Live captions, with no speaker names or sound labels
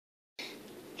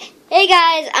Hey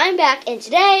guys, I'm back, and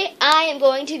today I am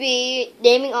going to be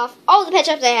naming off all the pet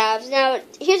shops I have. Now,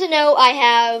 here's a note: I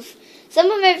have some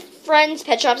of my friends'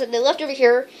 pet shops that they left over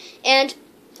here, and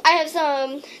I have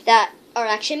some that are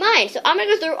actually mine. So I'm going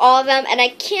to go through all of them, and I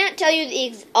can't tell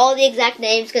you all the exact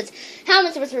names because how am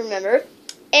I supposed to remember?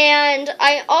 And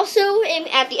I also am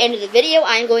at the end of the video,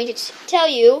 I'm going to tell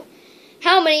you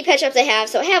how many pet shops I have.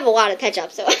 So I have a lot of pet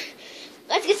shops, so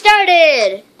let's get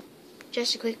started.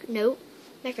 Just a quick note.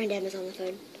 My friend Emma's on the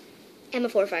phone. Emma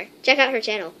Forfire. Check out her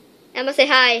channel. Emma, say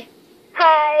hi.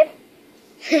 Hi.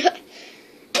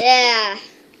 Yeah.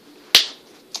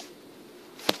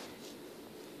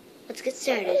 Let's get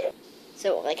started.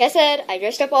 So, like I said, I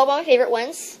dressed up all of my favorite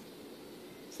ones.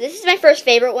 So this is my first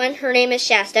favorite one. Her name is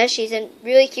Shasta. She's a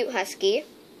really cute husky.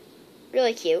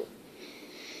 Really cute.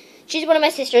 She's one of my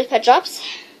sister's pet shops.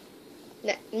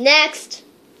 Next.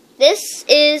 This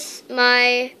is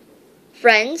my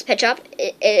friend's pet shop.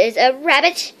 It is a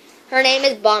rabbit. Her name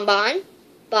is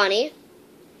Bonnie,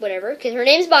 whatever, because her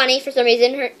name's Bonnie. For some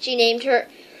reason, she named her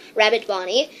rabbit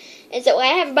Bonnie, and so I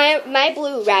have my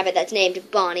blue rabbit that's named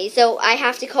Bonnie. So I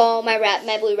have to call my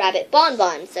blue rabbit Bon.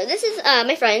 So this is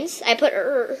my friend's. I put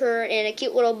her in a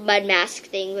cute little mud mask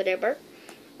thing, whatever.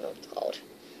 I don't know what it's called.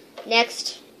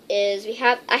 Next is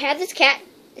I have this cat.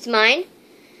 It's mine.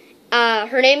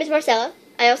 Her name is Marcella.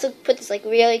 I also put this like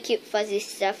really cute fuzzy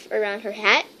stuff around her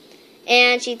hat.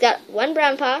 And she's got one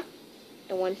brown paw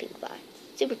and one pink paw.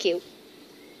 Super cute.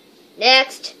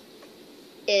 Next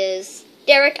is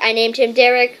Derek. I named him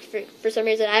Derek for some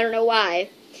reason. I don't know why.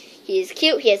 He's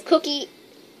cute. He has Cookie.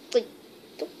 Like,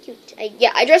 so cute.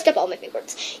 I dressed up all my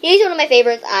favorites. He's one of my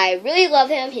favorites. I really love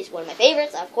him. He's one of my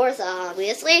favorites, of course,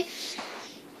 obviously.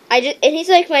 And he's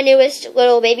like my newest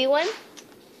little baby one.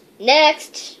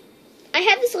 Next, I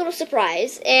have this little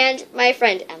surprise, and my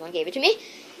friend Emma gave it to me.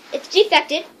 It's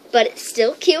defected, but it's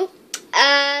still cute.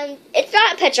 It's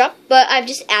not a pet shop, but I'm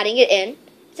just adding it in.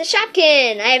 It's a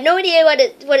Shopkin. I have no idea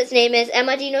what its name is.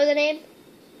 Emma, do you know the name?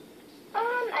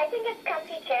 I think it's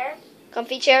Comfy Chair.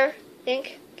 Comfy Chair, I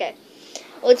think? Okay.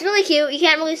 Well, it's really cute. You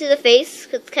can't really see the face,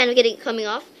 because it's kind of coming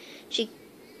off.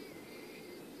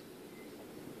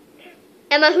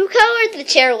 Emma, who colored the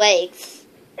chair legs?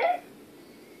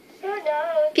 Who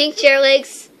knows? Pink chair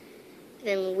legs, and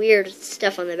then weird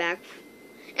stuff on the back.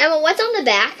 Emma, what's on the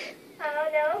back? I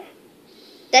don't know.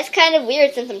 That's kind of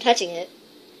weird since I'm touching it.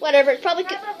 Whatever, it's probably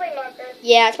marker.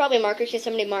 Yeah, it's probably marker because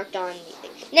somebody marked on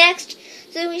anything. Next,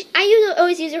 so I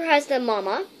always use her as the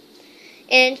mama,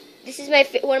 and this is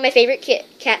one of my favorite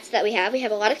cats that we have. We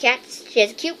have a lot of cats. She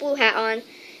has a cute blue hat on,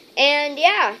 and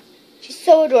yeah, she's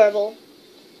so adorable.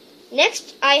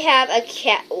 Next, I have a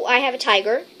cat. I have a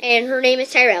tiger, and her name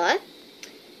is Tyrella.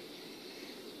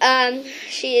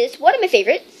 She is one of my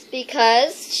favorites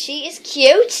because she is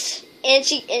cute, and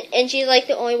she's like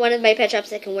the only one of my pet shops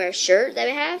that can wear a shirt that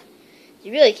I have.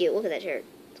 She's really cute. Look at that shirt.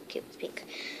 It's cute. It's pink.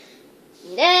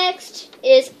 Next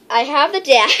is I have the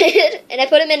dad, and I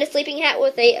put him in a sleeping hat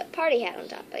with a party hat on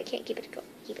top. I can't keep it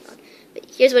on. But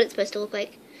here's what it's supposed to look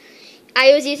like.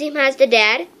 I was using him as the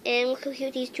dad, and look how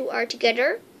cute these two are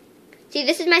together. See,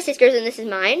 this is my sister's and this is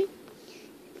mine.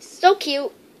 So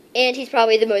cute, and he's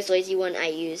probably the most lazy one I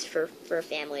use for a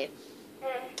family.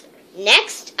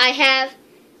 Next, I have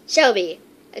Shelby,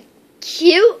 a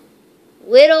cute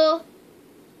little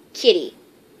kitty.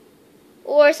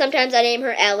 Or sometimes I name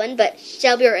her Ellen, but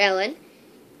Shelby or Ellen,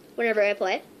 whenever I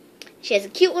play. She has a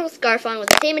cute little scarf on with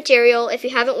the same material. If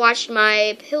you haven't watched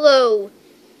my pillow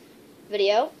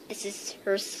video, this is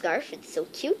her scarf. It's so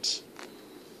cute.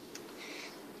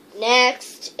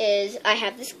 Next is I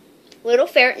have this little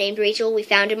ferret named Rachel. We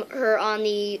found her on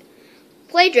the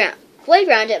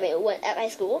playground at my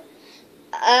school.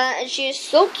 And she is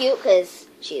so cute because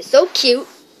she is so cute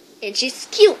and she's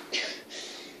cute.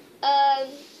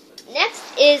 Next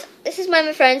is, this is one of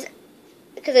my friends,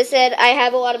 because I said I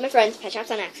have a lot of my friends' pet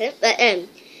shops on accident. But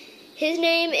his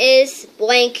name is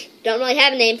Blank. Don't really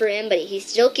have a name for him, but he's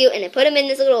still cute. And I put him in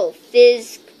this little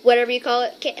fizz, whatever you call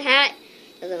it, hat.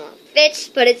 Doesn't all fit,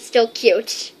 but it's still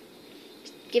cute.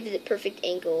 Gives it the perfect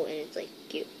angle, and it's like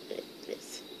cute.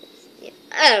 Yeah,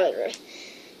 I don't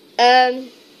know.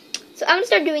 So I'm gonna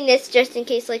start doing this just in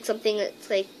case like something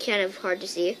that's like kind of hard to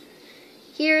see.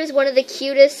 Here's one of the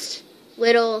cutest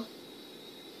little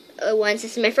ones.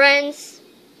 This is my friend's,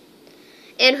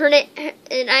 and her name,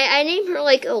 and I name her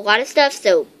like a lot of stuff.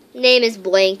 So name is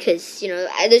blank because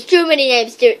there's too many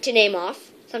names to name off.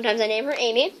 Sometimes I name her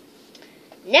Amy.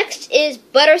 Next is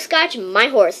Butterscotch, my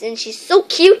horse, and she's so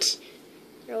cute.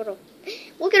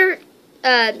 Look at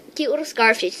her cute little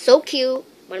scarf. She's so cute.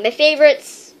 One of my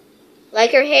favorites.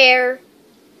 Like her hair.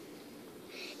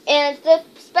 And the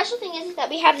special thing is that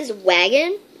we have this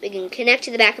wagon. We can connect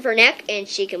to the back of her neck, and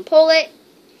she can pull it,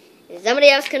 and somebody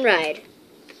else can ride.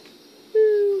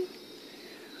 Woo.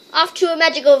 Off to a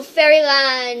magical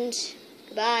fairyland.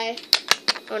 Goodbye.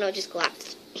 Oh no, it just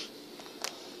collapsed.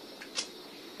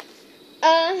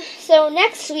 So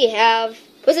next we have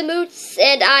Puss in Boots,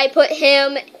 and I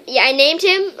named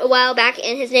him a while back,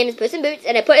 and his name is Puss in Boots,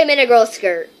 and I put him in a girl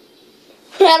skirt.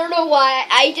 I don't know why.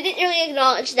 I didn't really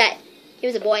acknowledge that he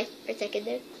was a boy for a second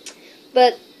there.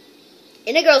 But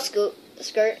in a girl skirt,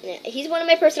 he's one of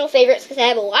my personal favorites because I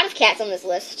have a lot of cats on this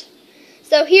list.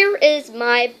 So here is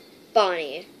my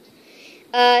Bonnie.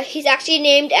 He's actually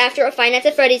named after a Five Nights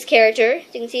at Freddy's character. As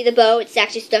you can see the bow, it's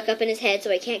actually stuck up in his head, so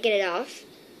I can't get it off.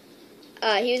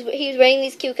 He was wearing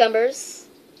these cucumbers.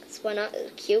 That's why not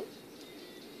cute.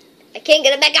 I can't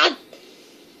get it back on.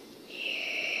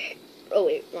 Oh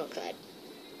wait, wrong side.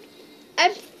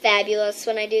 I'm fabulous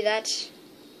when I do that.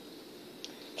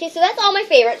 Okay, so that's all my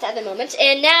favorites at the moment,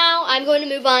 and now I'm going to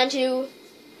move on to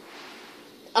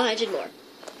 100 more.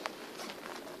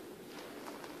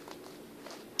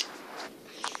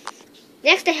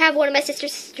 Next, I have one of my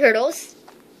sister's turtles.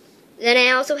 Then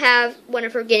I also have one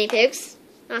of her guinea pigs.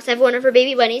 I also have one of her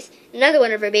baby bunnies. Another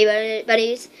one of her baby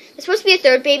bunnies. There's supposed to be a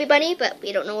third baby bunny, but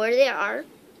we don't know where they are.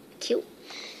 Cute.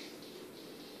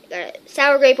 Got a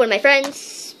sour grape, one of my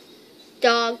friends.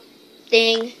 Dog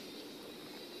thing.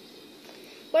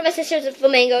 One of my sister's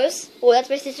flamingos. Oh, that's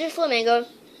my sister's flamingo.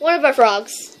 One of our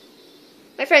frogs.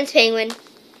 My friend's penguin.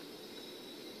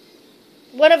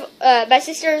 One of my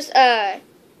sister's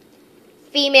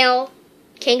female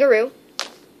kangaroo.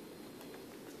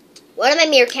 One of my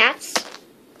meerkats.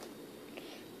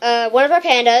 One of our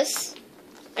pandas.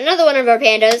 Another one of our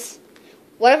pandas.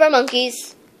 One of our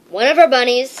monkeys. One of our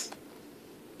bunnies.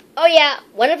 Oh yeah,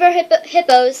 one of our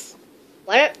hippos.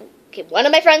 One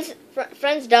of my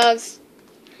friend's dogs.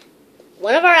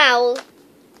 One of our owls.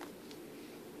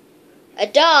 A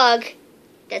dog.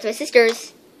 That's my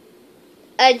sister's.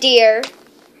 A deer.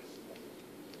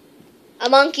 A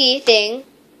monkey thing.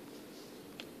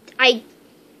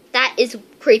 That is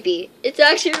creepy. It's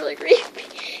actually really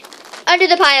creepy. Under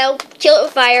the pile. Kill it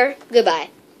with fire. Goodbye.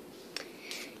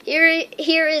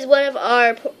 Here is one of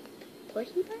our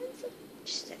porcupines?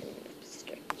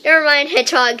 Never mind,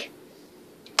 hedgehog.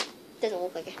 Doesn't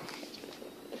look like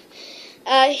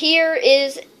a here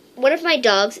is one of my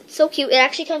dogs. It's so cute. It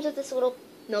actually comes with this little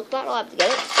milk bottle. I'll have to get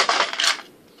it.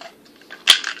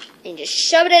 And just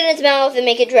shove it in its mouth and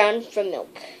make it drown from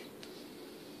milk.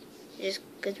 It just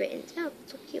goes right in its mouth.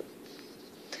 It's so cute.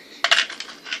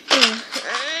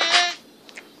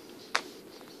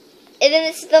 And then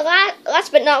this is the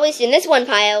last but not least in this one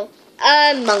pile,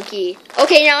 a monkey.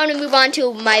 Okay, now I'm going to move on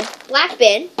to my black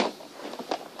bin.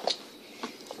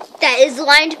 That is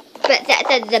lined, but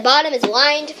the bottom is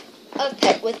lined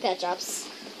with pet shops.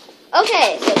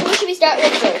 Okay, so who should we start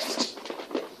with first?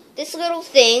 This little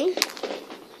thing.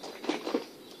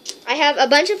 I have a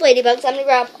bunch of ladybugs. I'm going to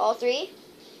grab all three.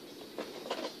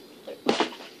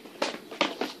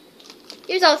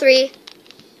 Here's all three.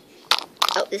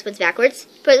 Oh, this one's backwards.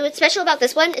 But what's special about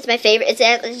this one, it's my favorite. It's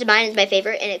mine, it's my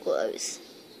favorite, and it glows.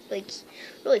 Like,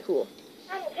 really cool.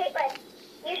 Caitlin,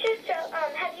 you should show,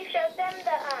 have you showed them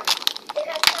the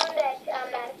custom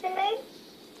that Madison made?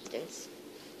 Thanks.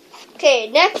 Okay,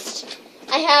 next,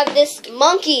 I have this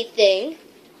monkey thing.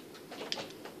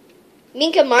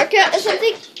 Minka Marka or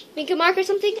something? Minka Mark or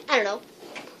something? I don't know.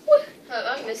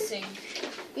 I'm missing.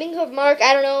 Minka Mark,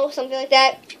 I don't know, something like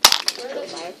that.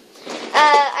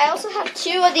 I also have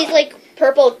two of these, like,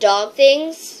 purple dog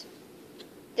things.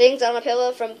 Things on a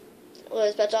pillow from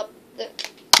Liz Pet Shop.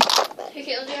 Hey,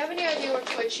 Caitlin, do you have any idea where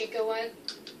Toy Chica went?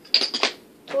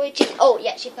 Toy Chica? Oh,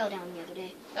 yeah, she fell down the other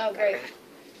day. Oh, great.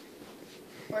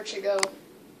 Where'd she go?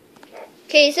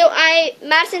 Okay, so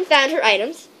Madison found her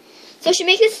items. So she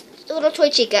makes this little Toy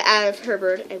Chica out of her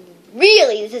bird. And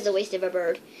really, this is a waste of a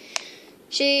bird.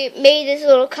 She made this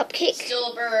little cupcake.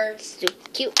 Still a bird. So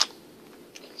cute.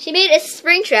 She made a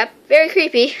spring trap. Very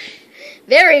creepy.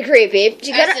 Very creepy.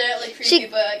 Accidentally creepy,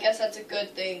 but I guess that's a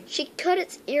good thing. She cut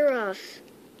its ear off.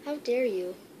 How dare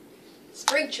you?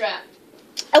 Spring trap.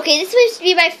 Okay, this used to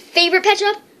be my favorite pet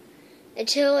shop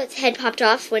until its head popped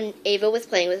off when Ava was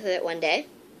playing with it one day.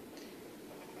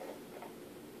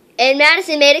 And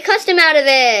Madison made a custom out of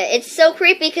it. It's so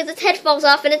creepy because its head falls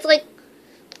off and it's like...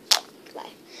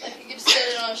 Like you could set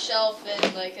it on a shelf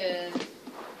and like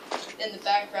in the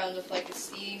background with like a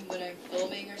scene when I'm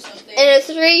filming or something. And a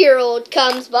 3-year-old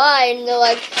comes by and they're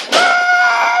like...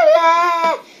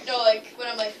 Ah! No, like when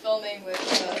I'm like filming with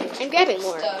I'm grabbing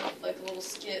more. stuff, like a little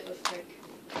skit with like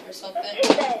or something.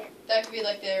 That could be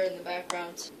like there in the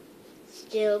background.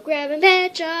 Still grabbing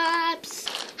pet shops.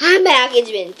 I'm back.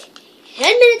 It's been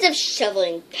 10 minutes of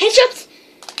shoveling pet shops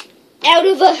out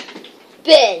of a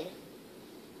bin.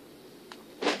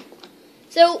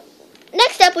 So,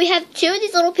 next up we have two of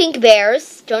these little pink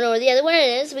bears. Don't know where the other one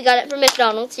is. We got it from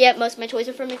McDonald's. Yep, most of my toys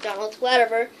are from McDonald's.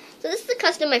 Whatever. So this is the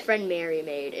custom my friend Mary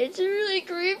made. It's really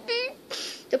creepy.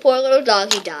 The poor little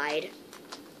dog, he died.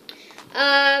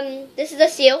 This is a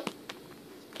seal.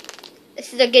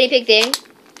 This is a guinea pig thing.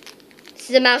 This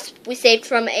is a mouse we saved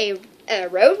from a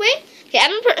roadway. Okay,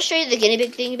 I'm going to show you the guinea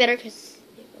pig thing better because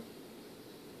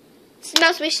this is a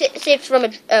mouse we saved from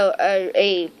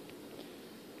a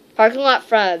parking lot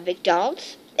from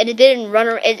McDonald's. It had been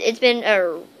it's been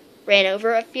ran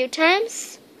over a few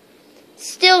times.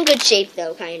 Still in good shape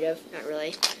though, kind of. Not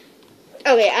really.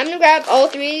 Okay, I'm going to grab all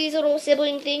three of these little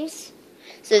sibling things.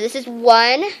 So this is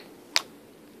one.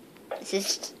 This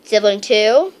is sibling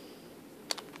 2.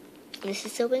 And this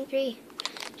is sibling 3.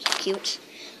 Cute.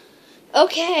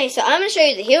 Okay, so I'm going to show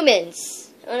you the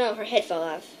humans. Oh no, her head fell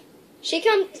off. So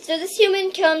this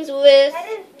human comes with... That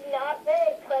is not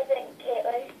very pleasant,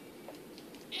 Caitlin.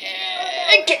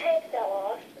 Head fell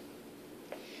off.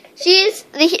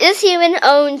 This human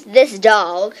owns this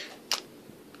dog.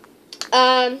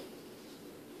 Her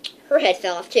head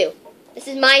fell off too. This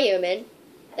is my human.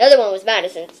 The other one was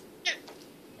Madison's.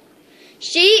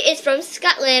 She is from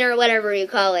Scotland or whatever you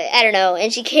call it. I don't know.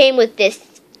 And she came with this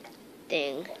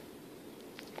thing.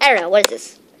 I don't know. What is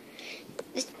this?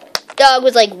 This dog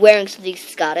was like wearing something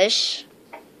Scottish.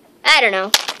 I don't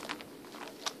know.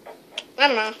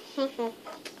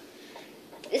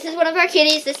 This is one of our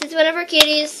kitties. This is one of our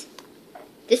kitties.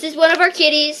 This is one of our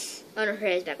kitties. Oh no, her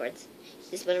head is backwards.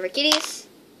 This is one of our kitties.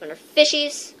 One of our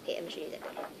fishies. Okay, I'm going to show you that.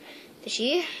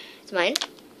 Fishy. It's mine.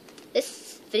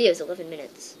 This video is 11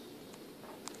 minutes.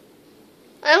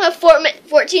 I don't have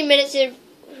 14 minutes to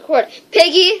record.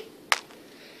 Piggy,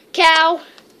 cow,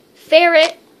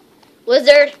 ferret,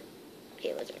 lizard,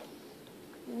 okay,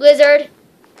 lizard,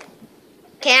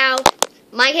 cow,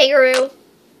 my kangaroo,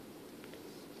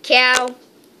 cow,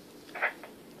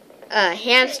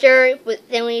 hamster,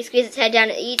 then when you squeeze its head down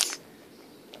it eats,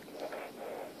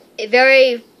 a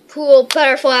very cool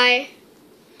butterfly,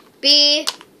 bee,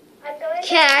 I'm going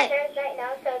cat, downstairs right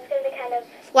now, so it's going to be kind of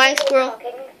flying squirrel,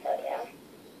 talking, so yeah.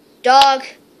 dog,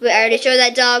 I already showed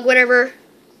that dog, whatever.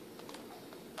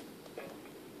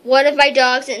 One of my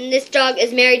dogs, and this dog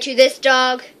is married to this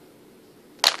dog.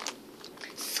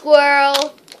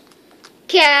 Squirrel,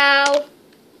 cow,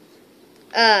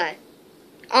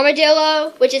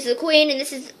 armadillo, which is the queen, and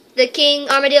this is the king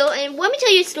armadillo. And let me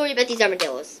tell you a story about these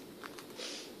armadillos.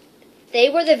 They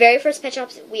were the very first pet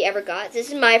shops we ever got. This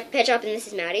is my pet shop, and this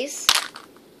is Maddie's.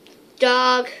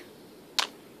 Dog.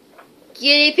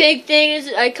 Guinea pig thing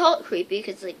is, I call it creepy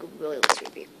because it really looks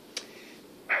creepy.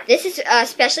 This is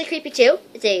especially creepy too.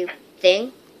 It's a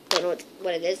thing. Don't know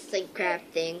what it is. It's like a crab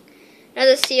thing.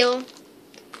 Another seal.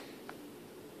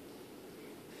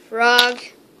 Frog.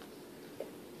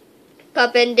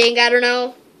 Pup ending, I don't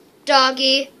know.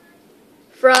 Doggy.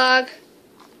 Frog.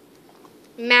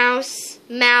 Mouse.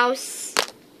 Mouse.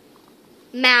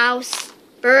 Mouse.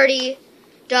 Birdie.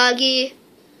 Doggy.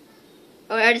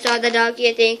 Oh, I already saw the doggy,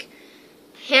 I think.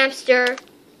 Hamster,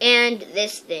 and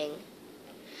this thing.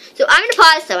 So I'm going to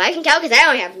pause so I can count because I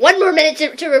only have 1 more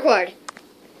minute to record.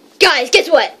 Guys, guess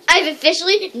what? I've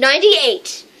officially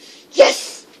 98.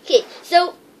 Yes! Okay,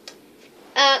 so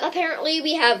apparently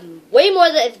we have way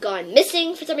more that have gone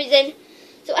missing for some reason.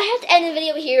 So I have to end the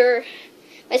video here.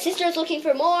 My sister is looking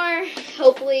for more.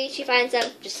 Hopefully she finds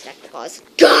them. Just stack the pause.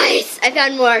 Guys, I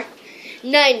found more.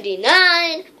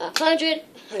 99, 100,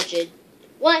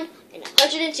 101, and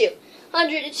 102.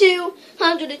 102,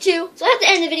 102. So I have to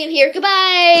end the video here.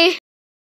 Goodbye.